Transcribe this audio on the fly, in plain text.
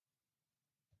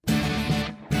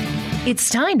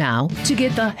It's time now to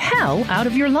get the hell out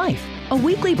of your life. A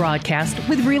weekly broadcast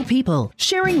with real people,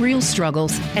 sharing real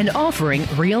struggles and offering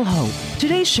real hope.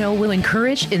 Today's show will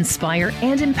encourage, inspire,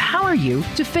 and empower you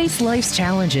to face life's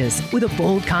challenges with a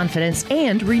bold confidence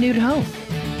and renewed hope.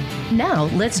 Now,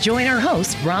 let's join our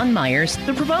host, Ron Myers,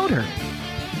 the promoter.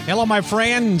 Hello, my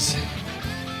friends.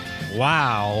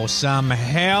 Wow, some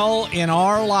hell in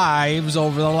our lives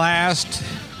over the last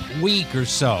week or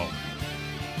so.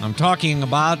 I'm talking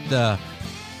about the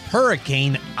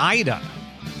Hurricane Ida.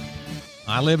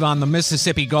 I live on the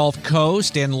Mississippi Gulf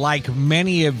Coast, and like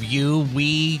many of you,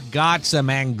 we got some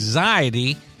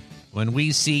anxiety when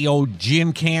we see old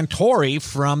Jim Cantore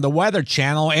from the Weather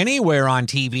Channel anywhere on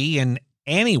TV and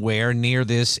anywhere near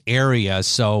this area.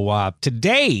 So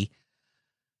today,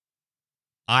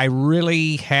 I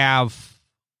really have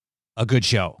a good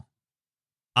show.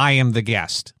 I am the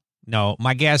guest. No,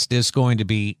 my guest is going to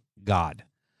be God.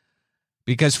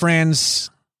 Because,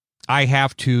 friends, I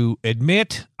have to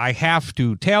admit, I have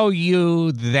to tell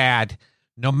you that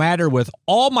no matter with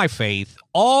all my faith,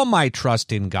 all my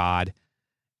trust in God,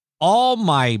 all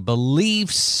my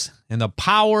beliefs in the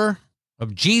power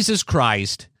of Jesus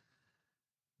Christ,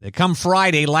 that come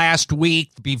Friday last week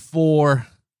before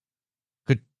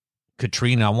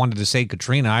Katrina, I wanted to say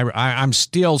Katrina. I'm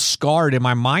still scarred in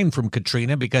my mind from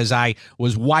Katrina because I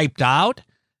was wiped out,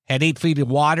 had 8 feet of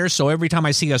water. So every time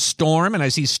I see a storm and I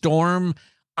see Storm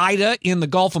Ida in the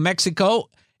Gulf of Mexico,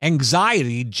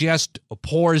 anxiety just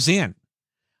pours in.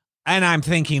 And I'm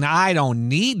thinking, I don't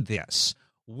need this.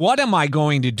 What am I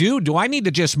going to do? Do I need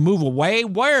to just move away?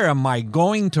 Where am I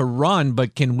going to run?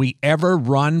 But can we ever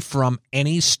run from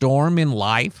any storm in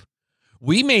life?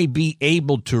 We may be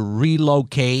able to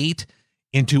relocate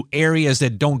into areas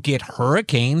that don't get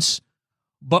hurricanes,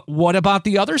 but what about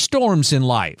the other storms in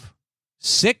life?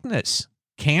 Sickness,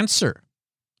 cancer,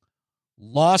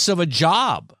 loss of a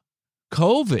job,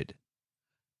 COVID.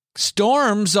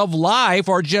 Storms of life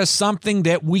are just something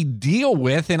that we deal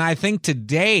with, and I think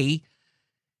today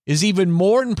is even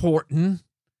more important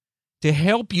to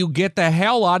help you get the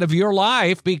hell out of your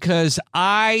life, because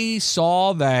I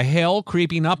saw the hell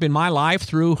creeping up in my life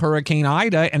through Hurricane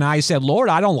Ida, and I said, Lord,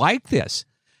 I don't like this.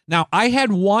 Now, I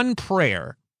had one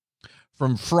prayer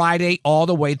from Friday all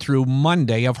the way through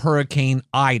Monday of Hurricane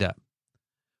Ida.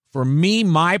 For me,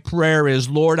 my prayer is,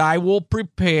 Lord, I will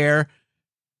prepare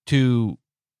to,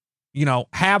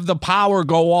 have the power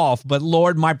go off, but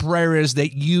Lord, my prayer is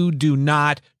that you do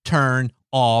not turn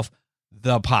off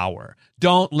the power.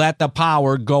 Don't let the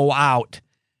power go out.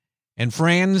 And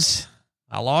friends,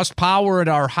 I lost power at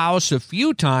our house a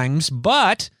few times,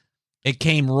 but it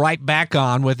came right back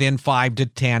on within 5 to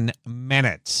 10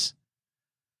 minutes.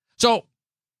 So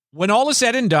when all is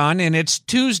said and done, and it's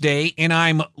Tuesday, and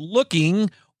I'm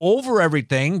looking over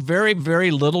everything, very,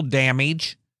 very little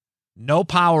damage, no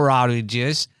power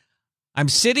outages, I'm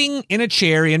sitting in a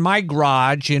chair in my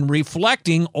garage and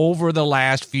reflecting over the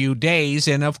last few days.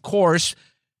 And of course,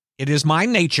 it is my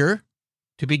nature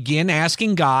to begin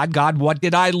asking God, what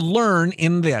did I learn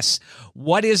in this?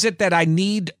 What is it that I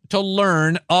need to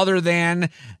learn other than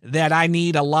that I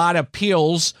need a lot of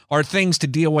pills or things to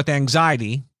deal with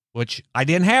anxiety, which I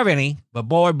didn't have any, but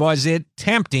boy, was it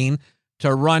tempting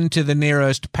to run to the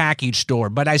nearest package store.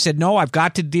 But I said, no, I've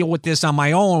got to deal with this on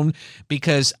my own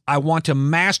because I want to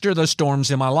master the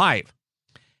storms in my life.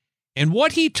 And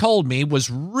what he told me was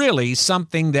really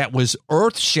something that was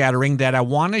earth-shattering that I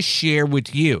want to share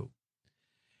with you.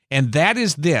 And that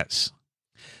is this,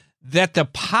 that the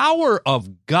power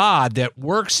of God that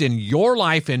works in your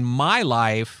life and my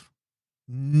life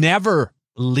never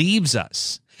leaves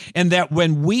us. And that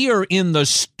when we are in the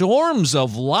storms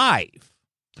of life,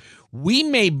 we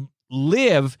may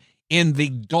live in the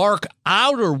dark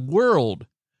outer world,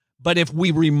 but if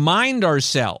we remind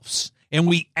ourselves and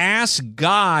we ask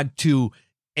God to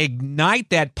ignite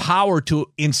that power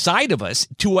inside of us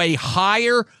to a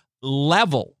higher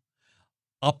level,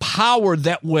 a power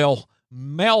that will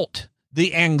melt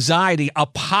the anxiety, a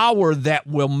power that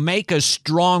will make us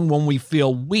strong when we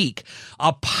feel weak,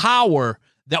 a power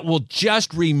that will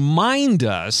just remind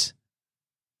us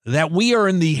that we are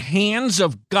in the hands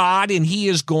of God and He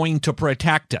is going to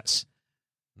protect us.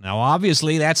 Now,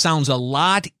 obviously, that sounds a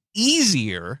lot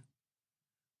easier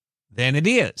than it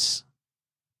is,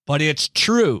 but it's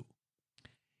true.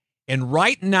 And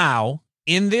right now,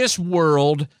 in this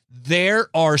world, there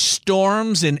are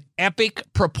storms in epic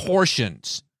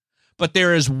proportions, but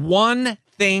there is one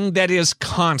thing that is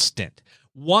constant,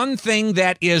 one thing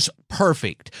that is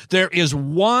perfect. There is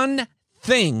one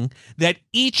thing that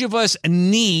each of us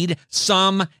need.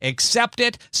 Some accept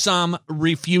it, some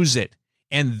refuse it.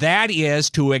 and that is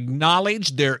to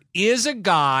acknowledge there is a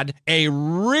God, a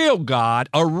real God,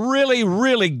 a really,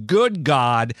 really good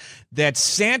God that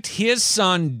sent his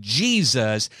son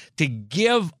Jesus to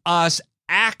give us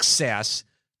access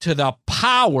to the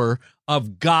power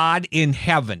of God in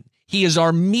heaven. He is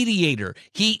our mediator.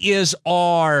 He is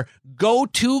our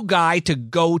go-to guy to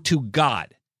go to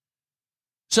God.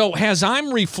 So as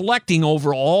I'm reflecting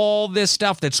over all this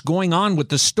stuff that's going on with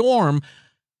the storm,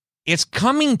 it's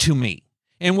coming to me.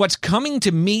 And what's coming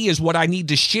to me is what I need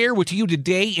to share with you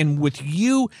today, and with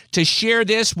you to share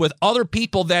this with other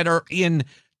people that are in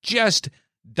just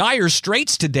dire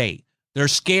straits today. They're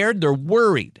scared, they're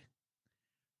worried.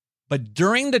 But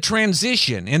during the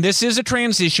transition, and this is a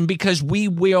transition because we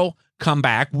will come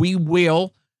back, we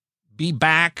will be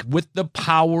back with the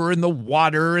power and the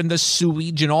water and the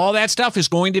sewage and all that stuff is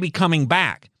going to be coming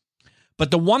back.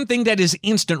 But the one thing that is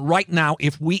instant right now,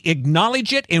 if we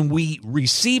acknowledge it and we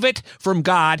receive it from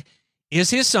God, is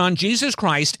his son, Jesus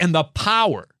Christ, and the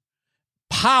power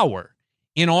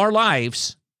in our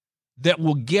lives that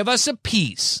will give us a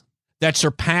peace that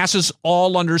surpasses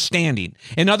all understanding.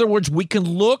 In other words, we can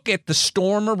look at the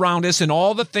storm around us and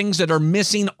all the things that are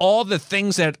missing, all the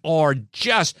things that are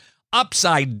just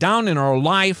upside down in our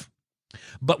life,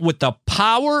 but with the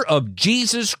power of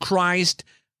Jesus Christ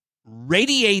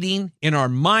radiating in our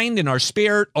mind, in our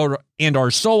spirit, and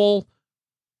our soul,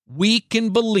 we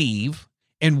can believe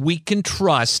and we can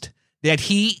trust that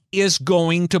he is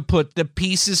going to put the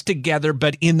pieces together,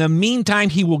 but in the meantime,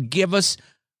 he will give us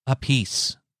a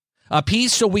peace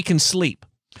so we can sleep,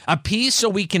 a peace so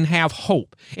we can have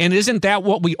hope. And isn't that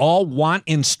what we all want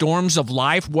in storms of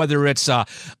life, whether it's a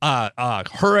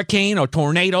hurricane or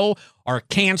tornado or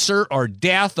cancer or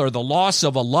death or the loss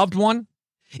of a loved one?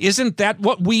 Isn't that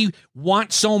what we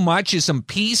want so much, is some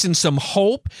peace and some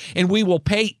hope, and we will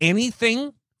pay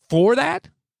anything for that?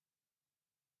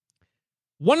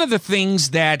 One of the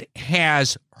things that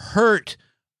has hurt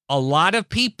a lot of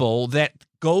people that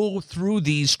go through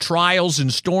these trials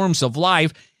and storms of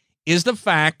life is the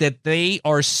fact that they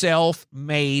are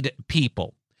self-made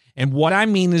people. And what I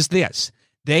mean is this: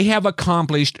 they have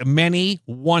accomplished many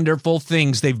wonderful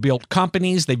things. They've built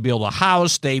companies, they built a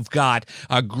house, they've got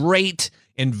a great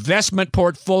investment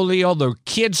portfolio, their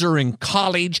kids are in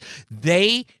college.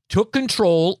 They took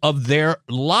control of their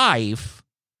life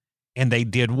and they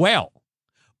did well.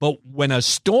 But when a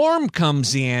storm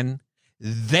comes in,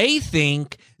 they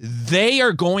think they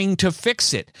are going to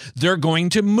fix it. They're going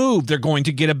to move. They're going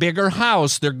to get a bigger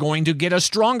house. They're going to get a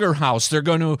stronger house. They're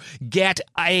going to get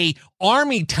an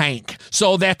army tank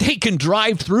so that they can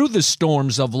drive through the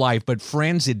storms of life. But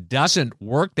friends, it doesn't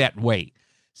work that way.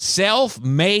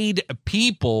 Self-made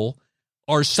people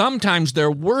are sometimes their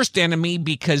worst enemy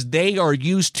because they are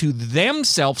used to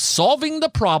themselves solving the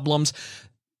problems,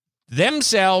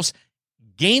 themselves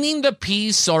gaining the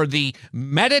peace or the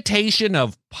meditation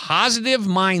of positive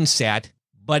mindset,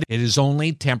 but it is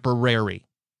only temporary.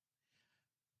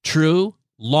 True,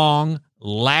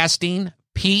 long-lasting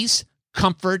peace,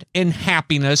 comfort, and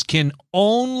happiness can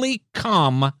only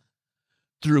come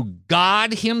through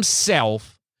God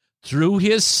himself, through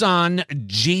his son,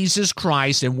 Jesus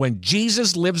Christ. And when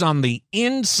Jesus lives on the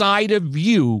inside of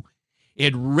you,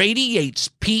 it radiates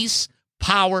peace,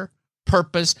 power,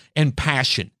 purpose, and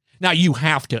passion. Now, you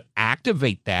have to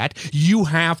activate that. You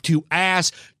have to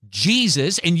ask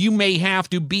Jesus, and you may have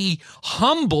to be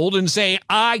humbled and say,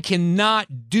 I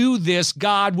cannot do this,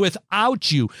 God,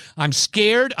 without you. I'm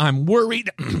scared. I'm worried.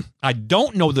 I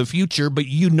don't know the future, but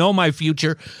you know my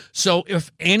future. So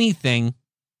if anything,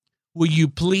 will you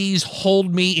please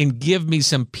hold me and give me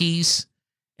some peace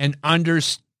and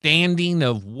understanding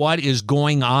of what is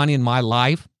going on in my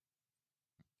life?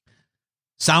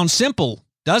 Sounds simple,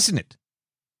 doesn't it?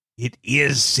 It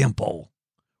is simple.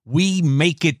 We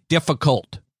make it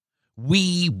difficult.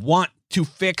 We want to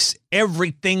fix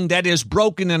everything that is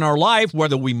broken in our life,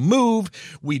 whether we move,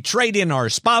 we trade in our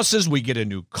spouses, we get a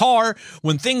new car.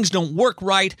 When things don't work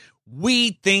right,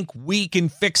 we think we can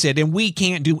fix it, and we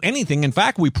can't do anything. In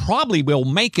fact, we probably will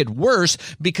make it worse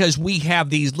because we have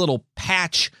these little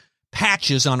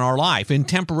patches on our life, and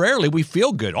temporarily we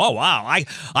feel good. Oh, wow,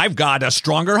 I've got a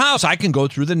stronger house. I can go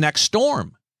through the next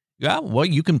storm. Yeah, well,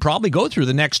 you can probably go through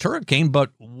the next hurricane, but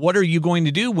what are you going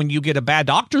to do when you get a bad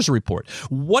doctor's report?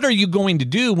 What are you going to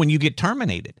do when you get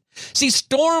terminated? See,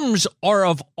 storms are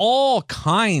of all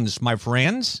kinds, my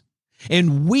friends,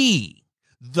 and we,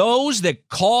 those that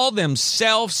call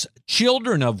themselves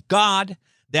children of God,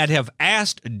 that have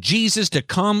asked Jesus to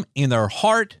come in their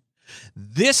heart,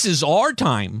 this is our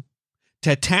time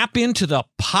to tap into the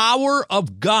power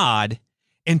of God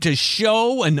and to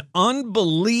show an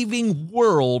unbelieving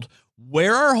world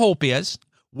where our hope is,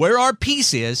 where our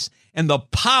peace is, and the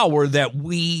power that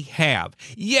we have.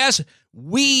 Yes,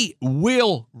 we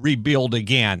will rebuild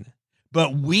again,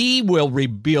 but we will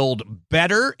rebuild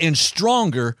better and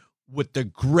stronger with the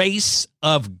grace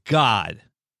of God.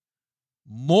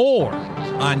 More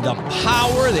on the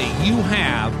power that you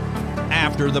have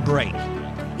after the break.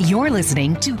 You're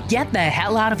listening to Get the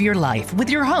Hell Out of Your Life with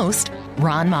your host,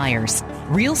 Ron Myers.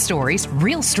 Real stories,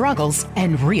 real struggles,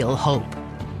 and real hope.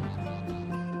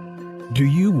 Do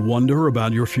you wonder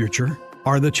about your future?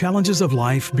 Are the challenges of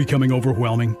life becoming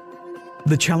overwhelming?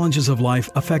 The challenges of life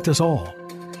affect us all.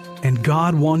 And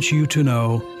God wants you to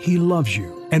know He loves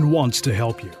you and wants to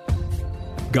help you.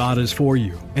 God is for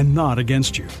you and not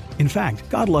against you. In fact,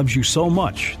 God loves you so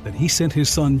much that He sent His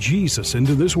Son Jesus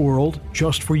into this world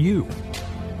just for you.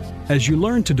 As you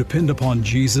learn to depend upon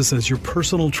Jesus as your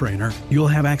personal trainer, you'll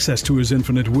have access to His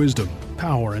infinite wisdom,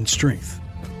 power, and strength.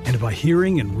 And by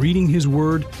hearing and reading His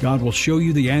Word, God will show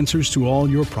you the answers to all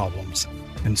your problems.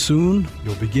 And soon,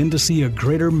 you'll begin to see a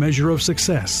greater measure of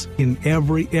success in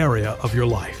every area of your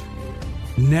life.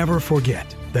 Never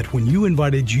forget that when you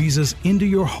invited Jesus into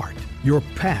your heart, your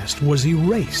past was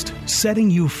erased,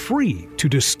 setting you free to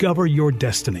discover your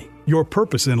destiny, your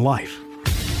purpose in life.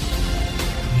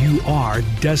 You are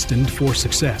destined for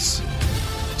success.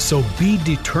 So be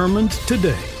determined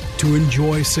today to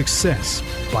enjoy success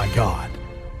by God.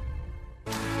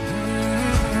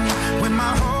 When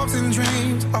my hopes and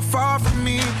dreams are far from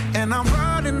me and I'm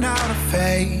running out of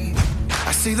faith,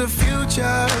 I see the future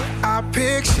I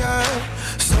picture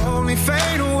slowly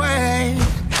fade away.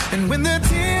 And when the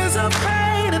tears of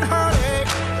pain and heartache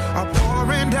are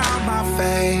pouring down my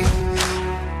face,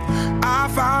 I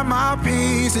find my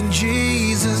peace in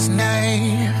Jesus'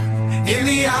 name. In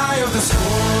the eye of the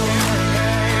storm,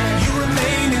 you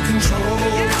remain in control.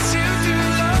 Yes, you do,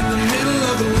 Lord. In the middle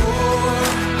of the war,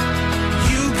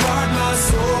 you guard my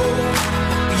soul.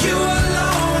 You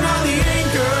alone are the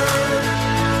anchor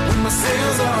when my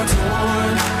sails are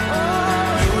torn.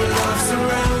 Your love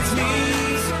surrounds me.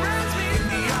 In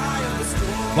the eye of the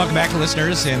storm. Welcome back,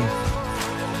 listeners. And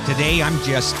today I'm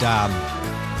just...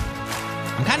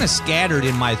 I'm kind of scattered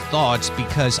in my thoughts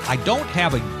because I don't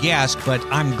have a guest, but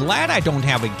I'm glad I don't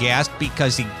have a guest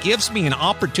because he gives me an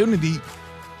opportunity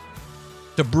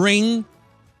to bring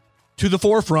to the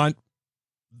forefront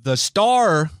the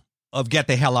star of Get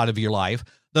the Hell Out of Your Life,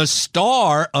 the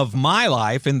star of my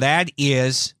life, and that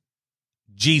is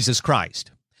Jesus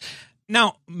Christ.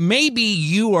 Now, maybe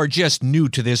you are just new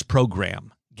to this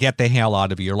program, Get the Hell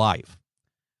Out of Your Life.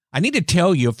 I need to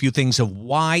tell you a few things of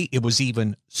why it was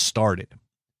even started.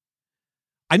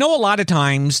 I know a lot of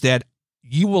times that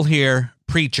you will hear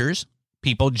preachers,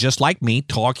 people just like me,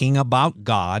 talking about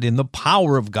God and the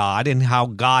power of God and how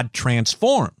God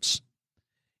transforms.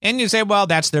 And you say, well,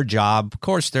 that's their job. Of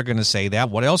course, they're going to say that.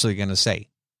 What else are they going to say?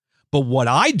 But what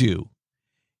I do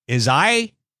is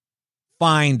I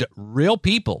find real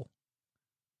people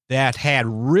that had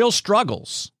real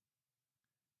struggles,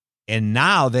 and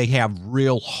now they have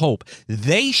real hope.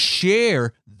 They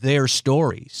share their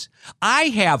stories. I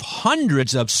have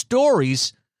hundreds of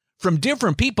stories from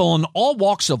different people in all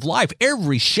walks of life,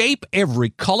 every shape, every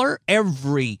color,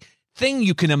 everything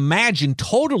you can imagine,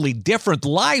 totally different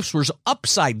lives were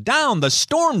upside down, the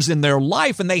storms in their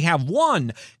life, and they have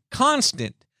one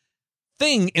constant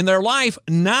thing in their life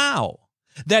now,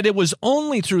 that it was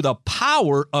only through the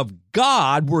power of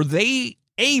God were they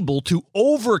able to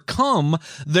overcome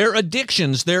their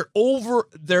addictions. They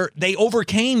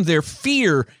overcame their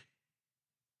fear.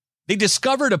 They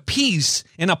discovered a peace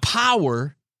and a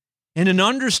power and an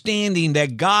understanding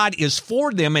that God is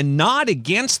for them and not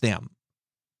against them.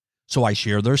 So I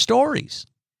share their stories.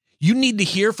 You need to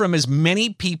hear from as many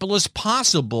people as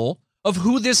possible of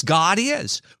who this God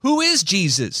is. Who is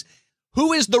Jesus?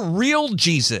 Who is the real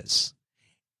Jesus?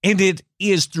 And it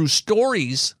is through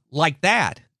stories like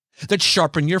that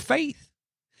sharpen your faith.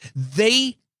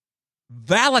 They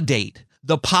validate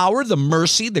the power, the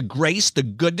mercy, the grace, the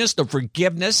goodness, the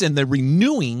forgiveness, and the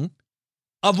renewing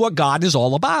of what God is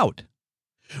all about.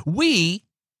 We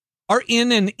are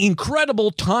in an incredible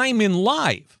time in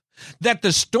life that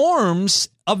the storms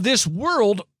of this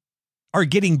world are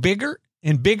getting bigger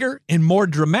and bigger and more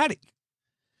dramatic.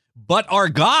 But our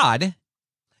God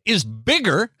is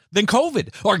bigger than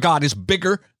COVID. Our God is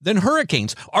bigger than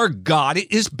hurricanes. Our God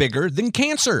is bigger than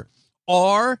cancer.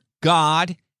 Our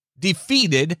God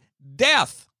defeated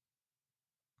death.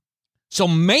 So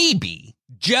maybe,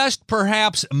 just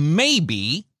perhaps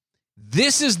maybe,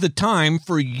 this is the time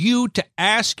for you to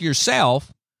ask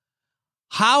yourself,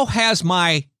 how has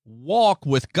my walk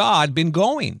with God been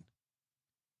going?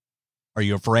 Are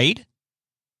you afraid?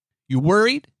 You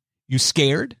worried? You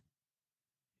scared?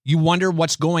 You wonder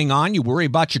what's going on? You worry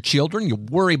about your children? You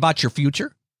worry about your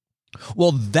future?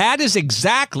 Well, that is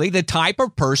exactly the type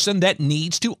of person that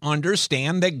needs to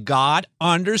understand that God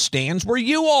understands where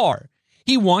you are.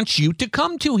 He wants you to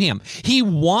come to him. He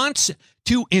wants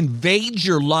to invade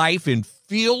your life and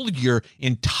fill your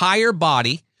entire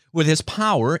body with his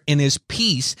power and his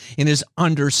peace and his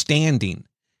understanding.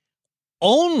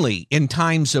 Only in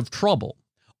times of trouble,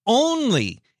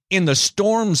 only in the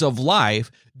storms of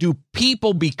life do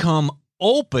people become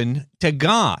open to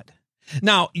God.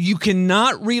 Now, you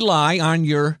cannot rely on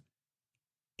your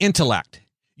intellect,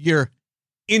 your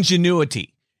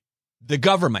ingenuity, the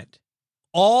government,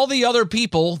 all the other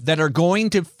people that are going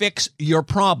to fix your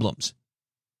problems,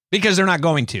 because they're not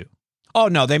going to. Oh,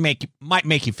 no, they might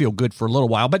make you feel good for a little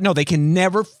while, but no, they can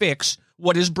never fix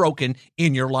what is broken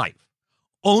in your life.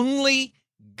 Only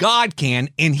God can,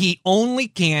 and he only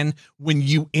can when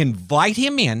you invite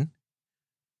him in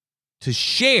to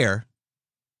share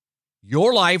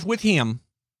your life with him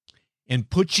and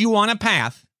put you on a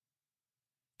path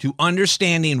to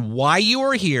understanding why you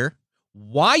are here,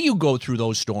 why you go through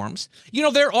those storms. You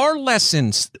know, there are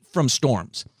lessons from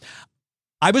storms.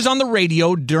 I was on the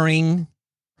radio during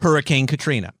Hurricane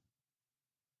Katrina,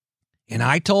 and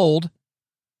I told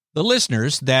the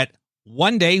listeners that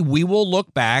one day we will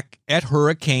look back at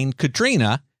Hurricane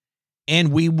Katrina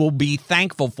and we will be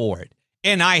thankful for it.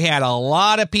 And I had a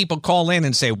lot of people call in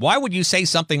and say, why would you say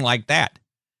something like that?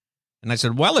 And I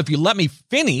said, well, if you let me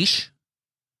finish,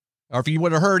 or if you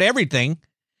would have heard everything,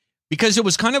 because it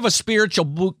was kind of a spiritual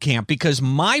boot camp, because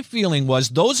my feeling was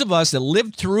those of us that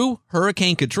lived through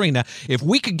Hurricane Katrina, if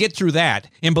we could get through that,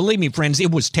 and believe me, friends,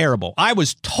 it was terrible. I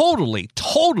was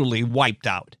totally wiped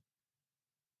out.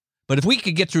 But if we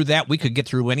could get through that, we could get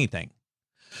through anything.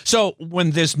 So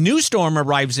when this new storm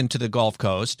arrives into the Gulf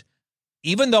Coast,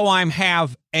 even though I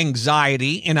have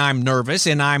anxiety and I'm nervous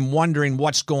and I'm wondering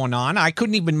what's going on,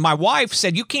 my wife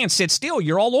said, you can't sit still.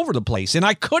 You're all over the place. And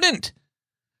I couldn't.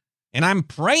 And I'm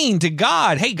praying to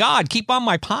God, hey, God, keep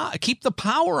the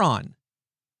power on.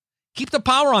 Keep the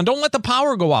power on. Don't let the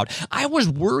power go out. I was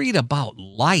worried about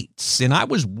lights, and I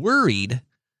was worried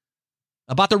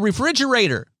about the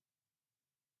refrigerator.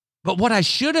 But what I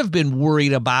should have been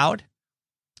worried about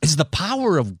is the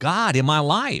power of God in my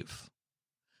life.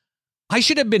 I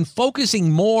should have been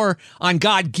focusing more on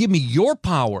God, give me your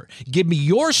power, give me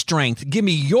your strength, give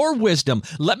me your wisdom.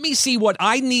 Let me see what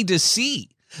I need to see.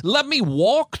 Let me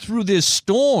walk through this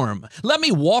storm. Let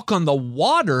me walk on the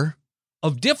water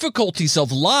of difficulties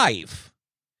of life.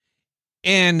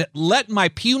 And let my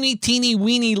puny, teeny,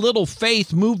 weeny little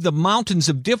faith move the mountains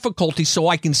of difficulty so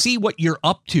I can see what you're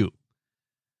up to.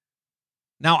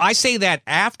 Now, I say that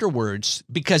afterwards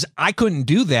because I couldn't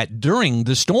do that during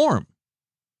the storm.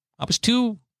 I was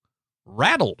too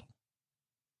rattled.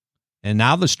 And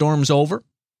now the storm's over.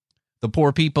 The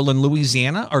poor people in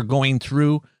Louisiana are going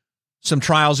through some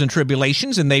trials and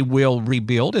tribulations, and they will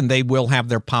rebuild, and they will have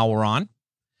their power on.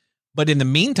 But in the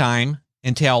meantime,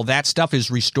 until that stuff is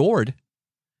restored,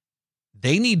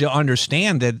 they need to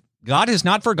understand that God has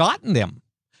not forgotten them.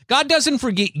 God doesn't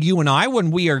forget you and I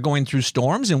when we are going through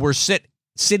storms and we're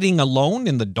sitting alone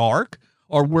in the dark,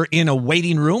 or we're in a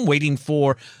waiting room waiting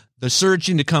for the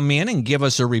surgeon to come in and give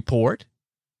us a report.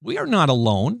 We are not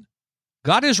alone.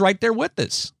 God is right there with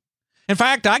us. In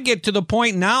fact, I get to the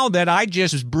point now that I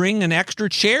just bring an extra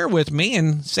chair with me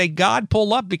and say, God,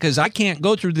 pull up, because I can't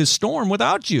go through this storm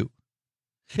without you.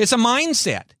 It's a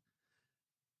mindset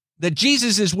that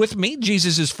Jesus is with me,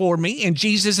 Jesus is for me, and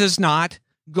Jesus is not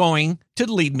going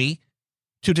to lead me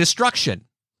to destruction.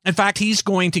 In fact, he's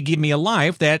going to give me a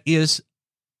life that is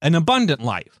an abundant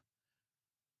life.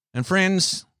 And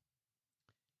friends,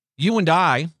 you and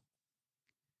I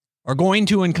are going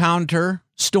to encounter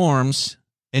storms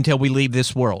until we leave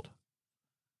this world.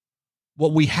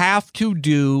 What we have to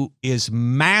do is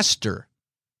master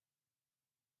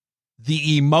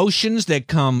the emotions that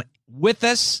come with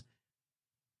us,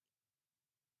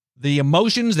 the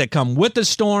emotions that come with the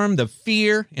storm, the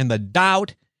fear and the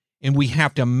doubt, and we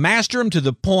have to master them to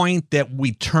the point that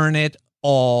we turn it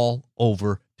all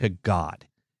over to God.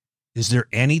 Is there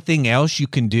anything else you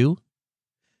can do?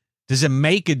 Does it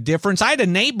make a difference? I had a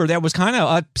neighbor that was kind of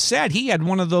upset. He had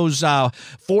one of those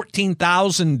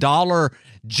 $14,000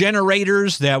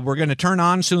 generators that were going to turn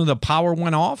on as soon as the power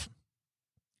went off.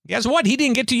 Guess what? He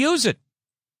didn't get to use it.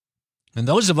 And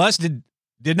those of us did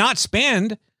not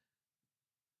spend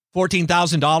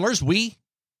 $14,000. We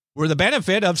were the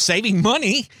benefit of saving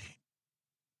money,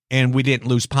 and we didn't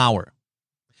lose power.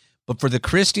 But for the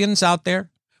Christians out there,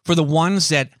 for the ones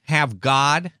that have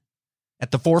God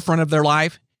at the forefront of their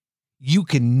life, you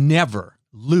can never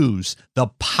lose the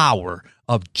power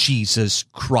of Jesus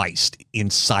Christ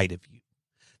inside of you.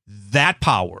 That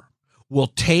power will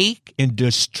take and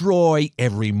destroy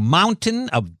every mountain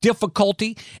of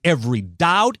difficulty, every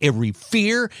doubt, every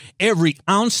fear, every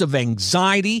ounce of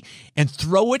anxiety, and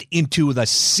throw it into the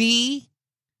sea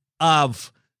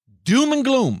of doom and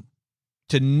gloom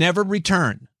to never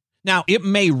return. Now, it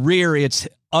may rear its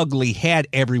ugly head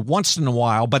every once in a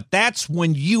while, but that's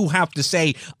when you have to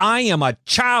say, I am a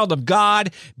child of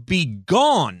God, be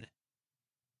gone.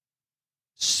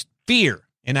 Fear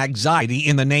and anxiety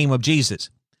in the name of Jesus.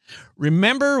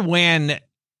 Remember when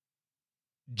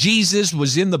Jesus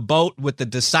was in the boat with the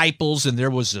disciples and there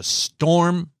was a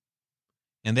storm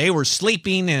and they were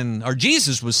sleeping or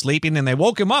Jesus was sleeping and they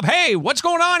woke him up. Hey, what's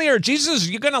going on here? Jesus,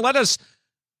 you going to let us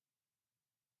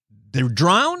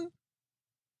drown?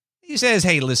 He says,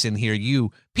 hey, listen here,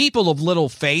 you people of little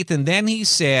faith. And then he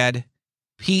said,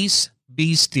 peace,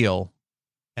 be still.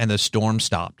 And the storm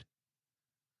stopped.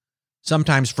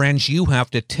 Sometimes, friends, you have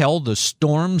to tell the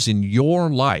storms in your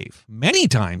life. Many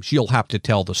times you'll have to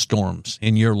tell the storms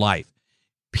in your life,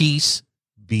 peace,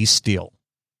 be still.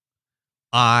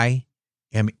 I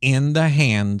am in the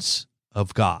hands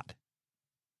of God.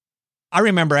 I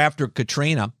remember after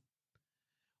Katrina,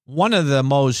 one of the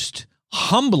most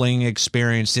humbling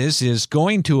experiences is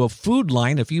going to a food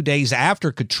line a few days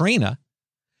after Katrina,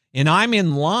 and I'm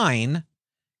in line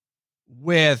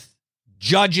with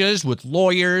judges, with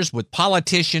lawyers, with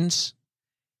politicians,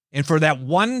 and for that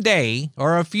one day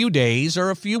or a few days or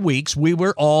a few weeks, we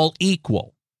were all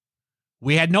equal.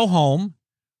 We had no home.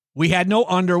 We had no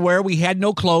underwear. We had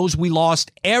no clothes. We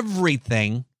lost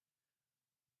everything,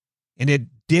 and it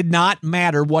did not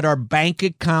matter what our bank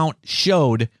account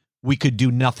showed. We could do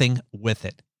nothing with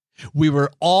it. We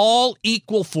were all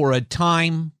equal for a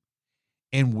time,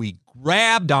 and we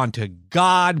grabbed onto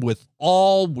God with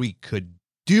all we could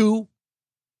do.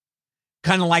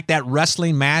 Kind of like that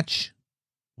wrestling match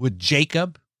with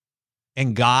Jacob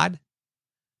and God.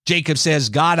 Jacob says,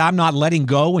 God, I'm not letting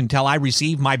go until I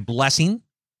receive my blessing.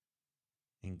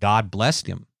 And God blessed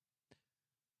him.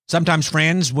 Sometimes,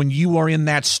 friends, when you are in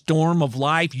that storm of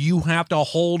life, you have to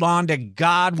hold on to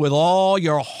God with all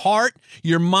your heart,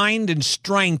 your mind, and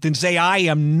strength and say, I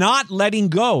am not letting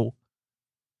go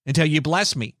until you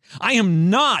bless me. I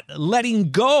am not letting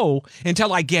go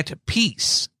until I get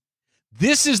peace.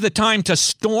 This is the time to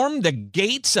storm the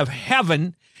gates of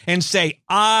heaven and say,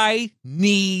 I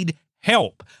need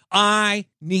help. I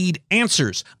need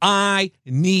answers. I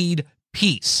need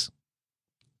peace.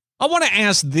 I want to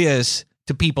ask this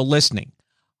to people listening.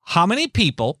 How many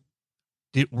people,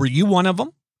 were you one of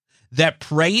them, that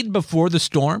prayed before the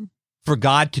storm for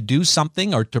God to do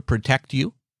something or to protect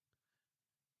you?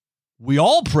 We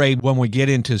all pray when we get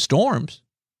into storms.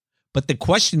 But the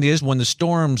question is, when the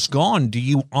storm's gone, do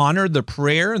you honor the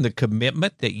prayer and the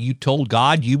commitment that you told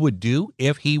God you would do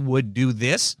if he would do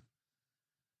this?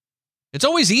 It's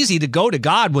always easy to go to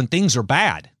God when things are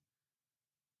bad.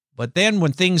 But then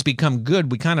when things become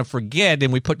good, we kind of forget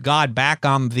and we put God back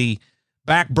on the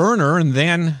back burner, and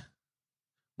then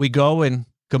we go and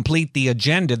complete the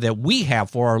agenda that we have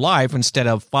for our life instead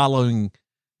of following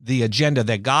the agenda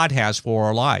that God has for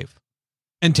our life.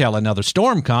 Until another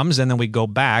storm comes, and then we go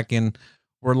back, and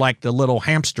we're like the little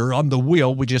hamster on the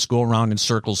wheel. We just go around in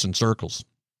circles and circles.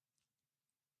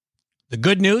 The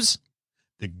good news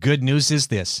is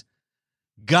this.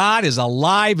 God is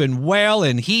alive and well,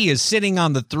 and he is sitting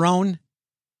on the throne.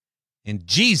 And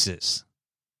Jesus,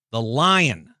 the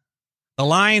lion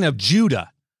of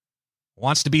Judah,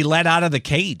 wants to be let out of the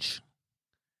cage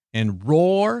and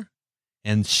roar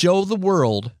and show the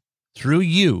world through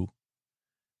you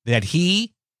that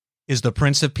he is the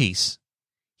Prince of Peace.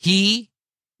 He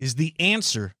is the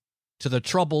answer to the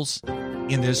troubles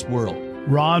in this world.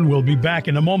 Ron will be back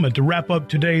in a moment to wrap up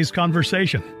today's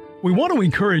conversation. We want to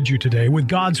encourage you today with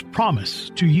God's promise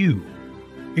to you.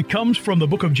 It comes from the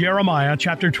book of Jeremiah,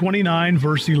 chapter 29,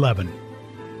 verse 11.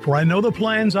 For I know the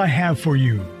plans I have for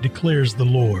you, declares the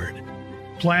Lord.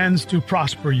 Plans to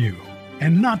prosper you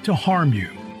and not to harm you.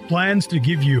 Plans to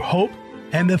give you hope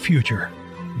and a future.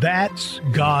 That's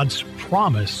God's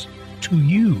promise to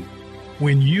you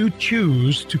when you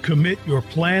choose to commit your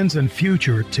plans and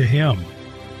future to him.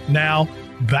 Now,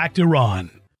 back to Ron.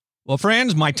 Well,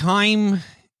 friends, my time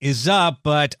is up,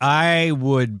 but I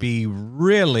would be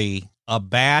really a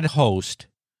bad host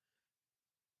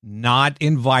not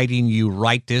inviting you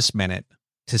right this minute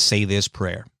to say this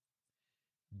prayer.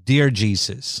 Dear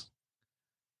Jesus,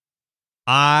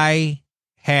 I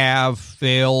have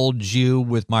failed you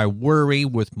with my worry,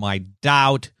 with my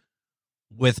doubt,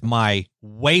 with my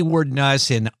waywardness,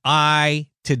 and I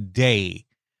today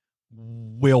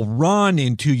will run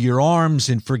into your arms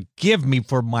and forgive me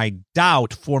for my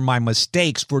doubt, for my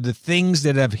mistakes, for the things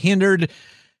that have hindered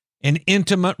an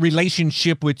intimate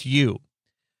relationship with you.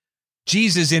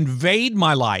 Jesus, invade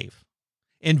my life,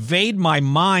 invade my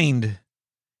mind,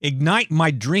 ignite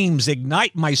my dreams,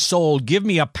 ignite my soul, give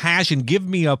me a passion, give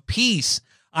me a peace.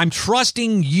 I'm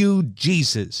trusting you,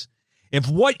 Jesus. If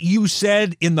what you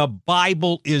said in the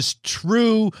Bible is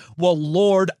true, well,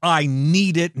 Lord, I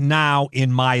need it now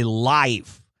in my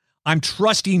life. I'm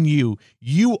trusting you.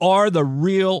 You are the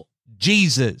real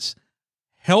Jesus.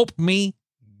 Help me,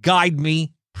 guide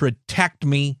me, protect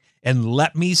me, and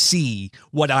let me see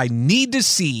what I need to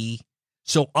see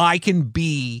so I can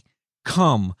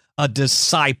become a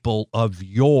disciple of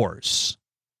yours.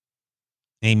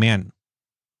 Amen.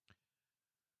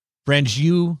 Friends,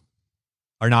 you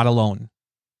are not alone.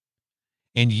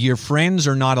 And your friends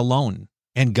are not alone.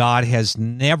 And God has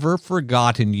never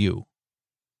forgotten you.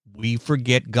 We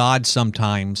forget God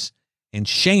sometimes, and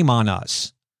shame on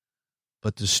us.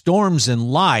 But the storms in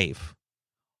life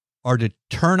are to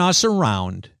turn us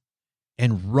around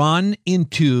and run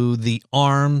into the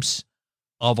arms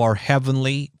of our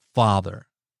Heavenly Father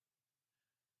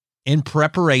in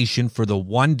preparation for the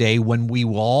one day when we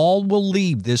all will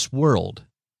leave this world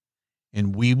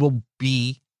and we will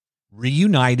be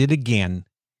reunited again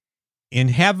in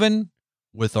heaven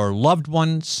with our loved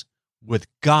ones, with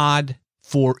God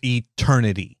for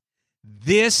eternity.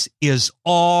 This is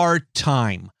our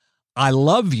time. I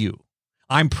love you.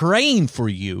 I'm praying for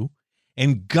you,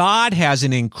 and God has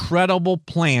an incredible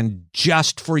plan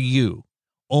just for you.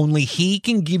 Only He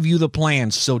can give you the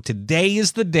plan. So today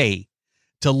is the day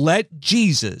to let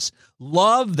Jesus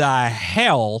love the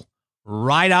hell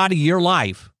right out of your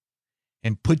life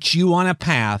and put you on a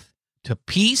path to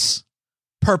peace,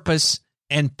 purpose,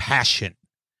 and passion.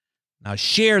 Now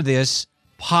share this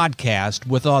podcast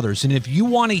with others. And if you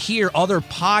want to hear other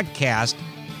podcasts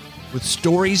with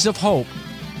stories of hope,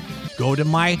 go to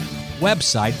my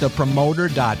website,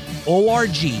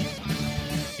 thepromoter.org,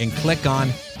 and click on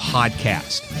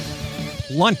podcast.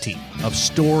 Plenty of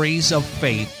stories of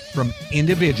faith from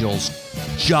individuals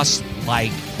just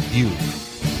like you.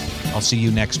 I'll see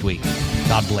you next week.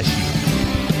 God bless you.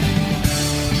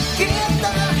 Get the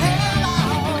hell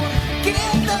out. Get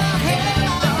the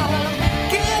hell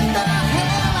out. Get the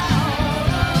hell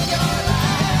out of your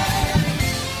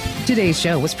life. Today's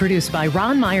show was produced by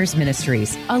Ron Myers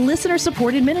Ministries, a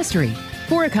listener-supported ministry.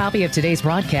 For a copy of today's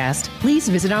broadcast, please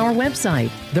visit our website,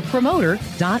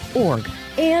 thepromoter.org.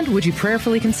 And would you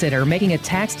prayerfully consider making a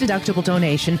tax-deductible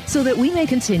donation so that we may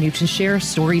continue to share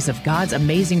stories of God's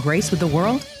amazing grace with the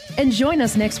world? And join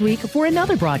us next week for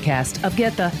another broadcast of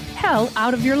Get the Hell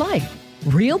Out of Your Life.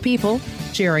 Real people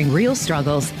sharing real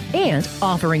struggles and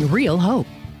offering real hope.